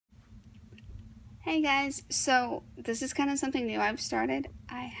Hey guys, so this is kind of something new I've started.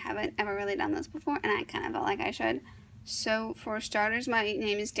 I haven't ever really done this before, and I kind of felt like I should. So for starters, my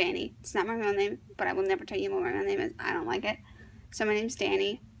name is Dani. It's not my real name, but I will never tell you what my real name is. I don't like it. So my name's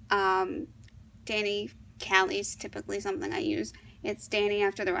Dani. Dani Cali is typically something I use. It's Dani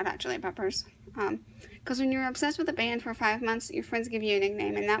after the Red Hot Chili Peppers. Because when you're obsessed with a band for 5 months, your friends give you a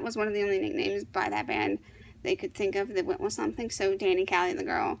nickname, and that was one of the only nicknames by that band they could think of that went with something. So Dani Cali the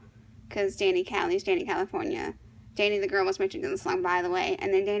girl. Because Dani Cali is Dani, California. Dani the girl was mentioned in the song, by the way.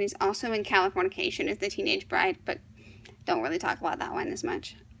 And then Dani's also in Californication as the teenage bride, but don't really talk about that one as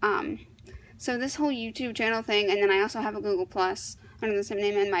much. So this whole YouTube channel thing, and then I also have a Google Plus under the same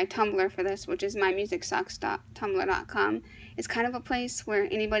name, and my Tumblr for this, which is mymusicsucks.tumblr.com, is kind of a place where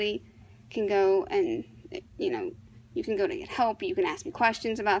anybody can go and, you can go to get help, you can ask me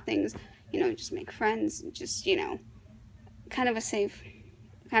questions about things, just make friends, just, kind of a safe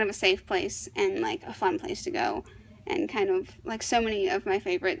place and like a fun place to go, and kind of like so many of my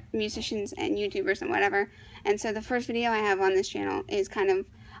favorite musicians and YouTubers and whatever. And so the first video I have on this channel is kind of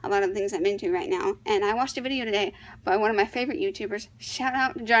a lot of the things I'm into right now. And I watched a video today by one of my favorite YouTubers. Shout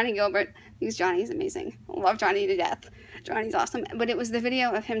out to Johnny Gilbert, because Johnny's amazing. I love Johnny to death. Johnny's awesome. But it was the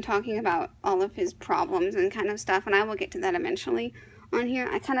video of him talking about all of his problems and kind of stuff, and I will get to that eventually on here.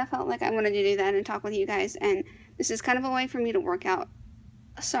 I kind of felt like I wanted to do that and talk with you guys, and this is kind of a way for me to work out.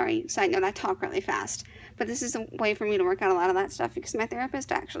 Sorry, side note, I talk really fast, but this is a way for me to work out a lot of that stuff, because my therapist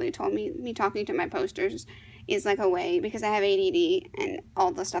actually told me talking to my posters is like a way, because I have ADD and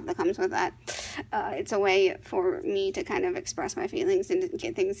all the stuff that comes with that, it's a way for me to kind of express my feelings and to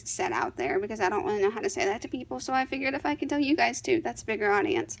get things set out there, because I don't really know how to say that to people. So I figured if I could tell you guys too, that's a bigger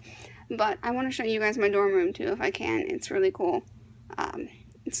audience. But I want to show you guys my dorm room too if I can. It's really cool.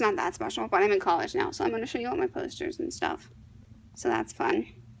 It's not that special, but I'm in college now, so I'm going to show you all my posters and stuff. So that's fun.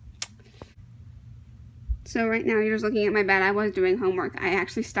 So right now you're just looking at my bed. I was doing homework. I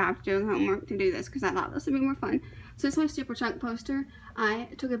actually stopped doing homework to do this because I thought this would be more fun. So this is my Super Chunk poster. I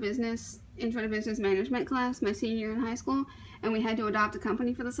took a intro to business management class my senior year in high school, and we had to adopt a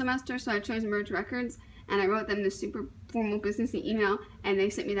company for the semester, so I chose Merge Records, and I wrote them this super formal businessy email, and they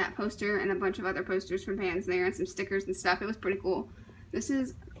sent me that poster and a bunch of other posters from bands there and some stickers and stuff. It was pretty cool. This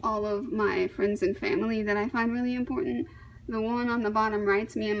is all of my friends and family that I find really important. The one on the bottom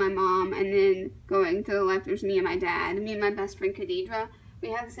right's me and my mom, and then going to the left there's me and my dad. Me and my best friend Khadidra,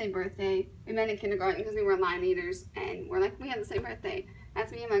 we had the same birthday. We met in kindergarten because we were line leaders, and we're like, we had the same birthday.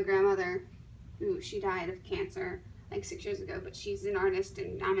 That's me and my grandmother. Ooh, she died of cancer like 6 years ago, but she's an artist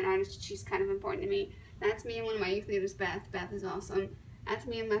and I'm an artist. She's kind of important to me. That's me and one of my youth leaders, Beth. Beth is awesome. That's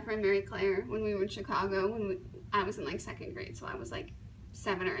me and my friend Mary Claire when we were in Chicago. I was in like 2nd grade, so I was like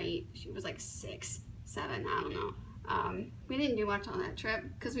 7 or 8. She was like 6, 7, I don't know. We didn't do much on that trip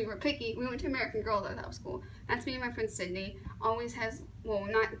because we were picky. We went to American Girl though, that was cool. That's me and my friend Sydney. Always has, well,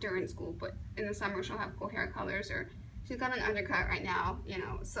 not during school, but in the summer she'll have cool hair colors, or she's got an undercut right now,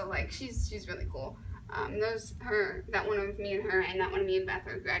 so like she's really cool. That one of me and her, and that one of me and Beth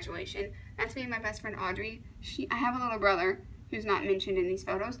are graduation. That's me and my best friend Audrey. I have a little brother who's not mentioned in these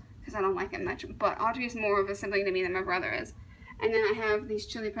photos because I don't like him much, but Audrey is more of a sibling to me than my brother is. And then I have these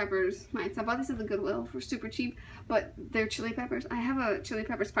chili peppers. I bought these at the Goodwill for super cheap, but they're chili peppers. I have a chili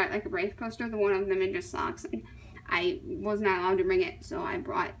peppers Fight Like a Brave poster, the one of them in just socks, and I was not allowed to bring it, so I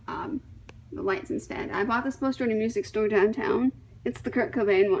brought the lights instead. I bought this poster in a music store downtown. It's the Kurt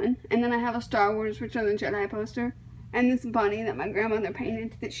Cobain one. And then I have a Star Wars Return of the Jedi poster, and this bunny that my grandmother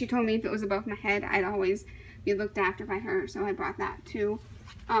painted that she told me if it was above my head, I'd always be looked after by her, so I brought that too.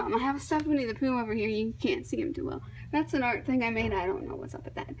 I have a stuffed Winnie the Pooh over here. You can't see him too well. That's an art thing I made. I don't know what's up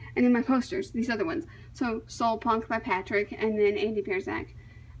with that. And then my posters, these other ones. So Soul Punk by Patrick, and then Andy Pierzak.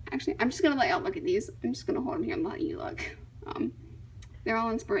 Actually, I'm just going to let y'all look at these. I'm just going to hold them here and let you look. They're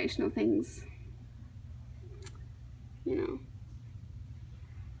all inspirational things.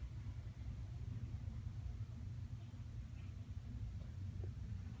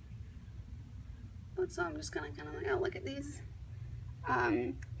 But so I'm just going to kind of look at these.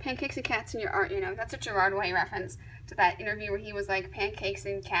 Pancakes and cats in your art, that's a Gerard Way reference to that interview where he was like, pancakes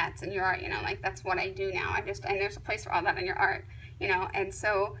and cats in your art, like that's what I do now. And there's a place for all that in your art, and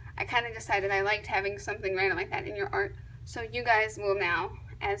so I kind of decided I liked having something random like that in your art. So you guys will now,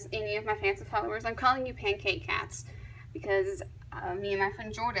 as any of my fans and followers, I'm calling you pancake cats, because me and my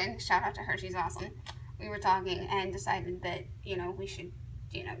friend Jordan, shout out to her, she's awesome, we were talking and decided that, we should,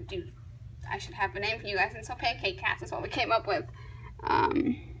 I should have a name for you guys, and so pancake cats is what we came up with.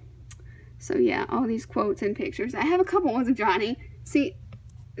 So yeah, all these quotes and pictures. I have a couple ones of Johnny. See,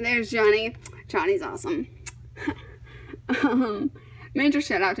 there's Johnny. Johnny's awesome. Major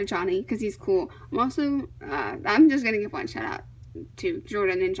shout out to Johnny, because he's cool. I'm also, I'm just going to give one shout out to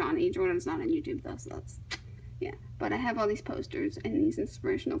Jordan and Johnny. Jordan's not on YouTube though, so that's, yeah. But I have all these posters and these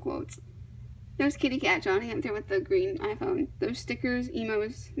inspirational quotes. There's Kitty Cat Johnny up there with the green iPhone. Those stickers, the emo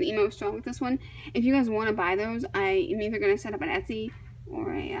is strong with this one. If you guys want to buy those, I am either going to set up an Etsy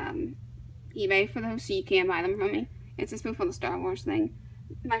or a eBay for those, so you can buy them from me. It's a spoof of the Star Wars thing.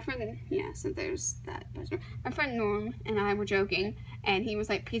 My friend, yeah, so there's that poster. My friend Norm and I were joking, and he was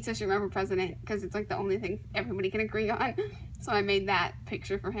like, "Pizza should run for president," because it's like the only thing everybody can agree on. So I made that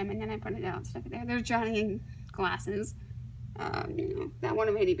picture for him, and then I put it out and stuff there. There's Johnny in glasses. You know, that one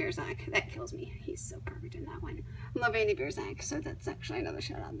of Andy Bierzak, that kills me. He's so perfect in that one. I love Andy Bierzak, so that's actually another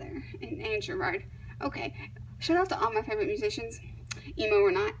shout out there. And Gerard. Okay, shout out to all my favorite musicians, emo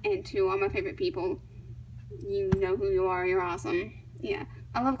or not, and to all my favorite people. You know who you are, you're awesome. Yeah,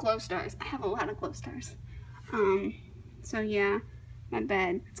 I love glow stars. I have a lot of glow stars. So yeah, my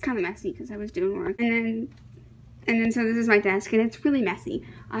bed. It's kind of messy because I was doing work. And then so this is my desk, and it's really messy.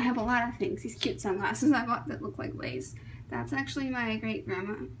 I have a lot of things. These cute sunglasses I bought that look like lace. That's actually my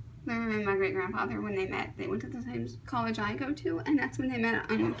great-grandma. And my great-grandfather, when they met, they went to the same college I go to, and that's when they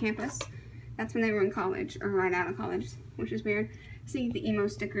met on campus. That's when they were in college, or right out of college, which is weird. See the emo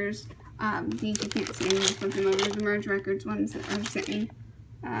stickers. These you can't see, I'm going to flip them over. The Merge Records ones that are sent me.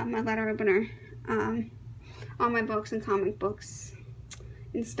 My letter opener. All my books and comic books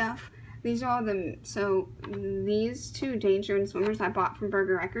and stuff. These are all the, so these two Danger and Swimmers I bought from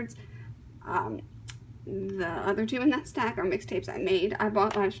Burger Records. The other two in that stack are mixtapes I made. I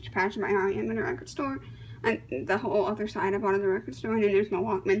bought Last Passion by R.E.M. in a record store. And the whole other side I bought at the record store. And then there's my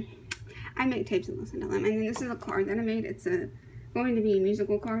Walkman. I make tapes and listen to them. And then this is a card that I made. It's going to be a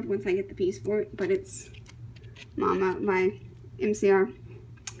musical card once I get the piece for it. But it's Mama by MCR.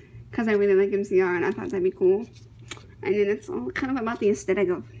 Because I really like MCR and I thought that'd be cool. And then it's all kind of about the aesthetic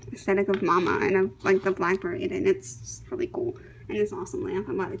of Mama and of like the Black Parade. And it's really cool. And this awesome lamp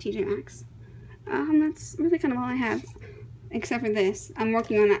I bought at TJ Maxx. That's really kind of all I have, except for this. I'm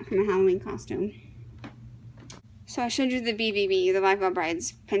working on that for my Halloween costume. So I showed you the BBB, the Live Well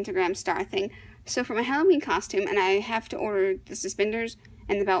Brides pentagram star thing. So for my Halloween costume, and I have to order the suspenders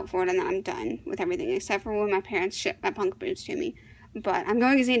and the belt for it, and then I'm done with everything, except for when my parents shipped my punk boots to me. But I'm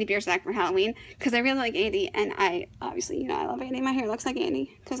going as Andy Bierzak for Halloween, because I really like Andy, and I, obviously, you know, I love Andy. My hair looks like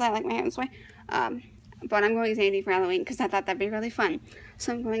Andy, because I like my hair this way. But I'm going as Andy for Halloween, because I thought that'd be really fun.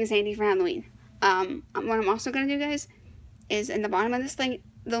 So I'm going as Andy for Halloween. What I'm also going to do, guys, is in the bottom of this thing,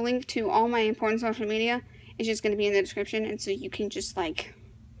 the link to all my important social media is just going to be in the description, and so you can just, like,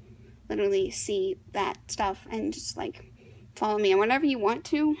 literally see that stuff and just, like, follow me on whatever you want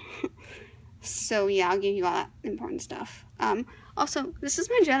to. So, yeah, I'll give you all that important stuff. Also, this is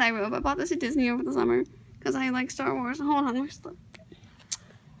my Jedi robe. I bought this at Disney over the summer, because I like Star Wars. Hold on, where's the...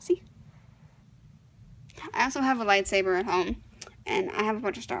 See? I also have a lightsaber at home. And I have a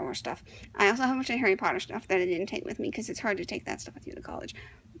bunch of Star Wars stuff. I also have a bunch of Harry Potter stuff that I didn't take with me because it's hard to take that stuff with you to college.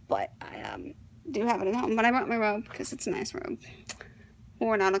 But I do have it at home. But I brought my robe because it's a nice robe.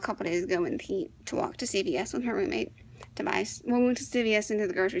 Wore it out a couple days ago in the heat to walk to CVS with my roommate to buy. Well, we went to CVS into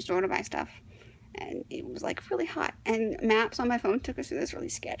the grocery store to buy stuff. And it was like really hot. And maps on my phone took us through this really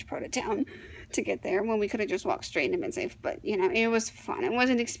sketch part of town to get there when we could have just walked straight and been safe. But, you know, it was fun. It was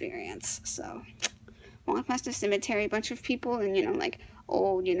an experience. So... walked past a cemetery, a bunch of people, and, you know, like,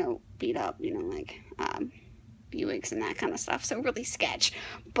 old, you know, beat up, you know, like, Buicks and that kind of stuff, so really sketch,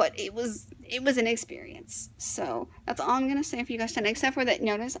 but it was an experience. So, that's all I'm gonna say for you guys tonight, except for that,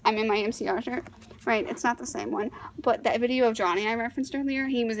 notice, I'm in my MCR shirt, right, it's not the same one, but that video of Johnny I referenced earlier,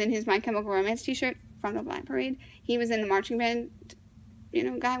 he was in his My Chemical Romance t-shirt from the Black Parade, he was in the marching band, you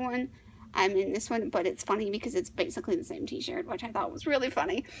know, guy one, I'm in this one, but it's funny because it's basically the same t-shirt, which I thought was really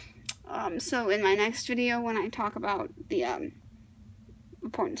funny. So in my next video, when I talk about the,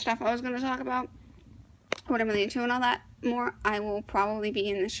 important stuff I was going to talk about, what I'm really into and all that more, I will probably be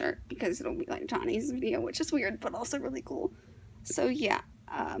in this shirt, because it'll be like Johnny's video, which is weird, but also really cool. So yeah,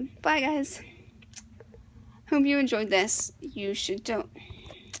 bye guys. Hope you enjoyed this. You should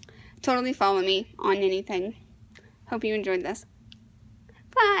totally follow me on anything. Hope you enjoyed this.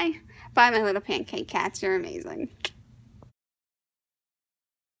 Bye. Bye, my little pancake cats. You're amazing.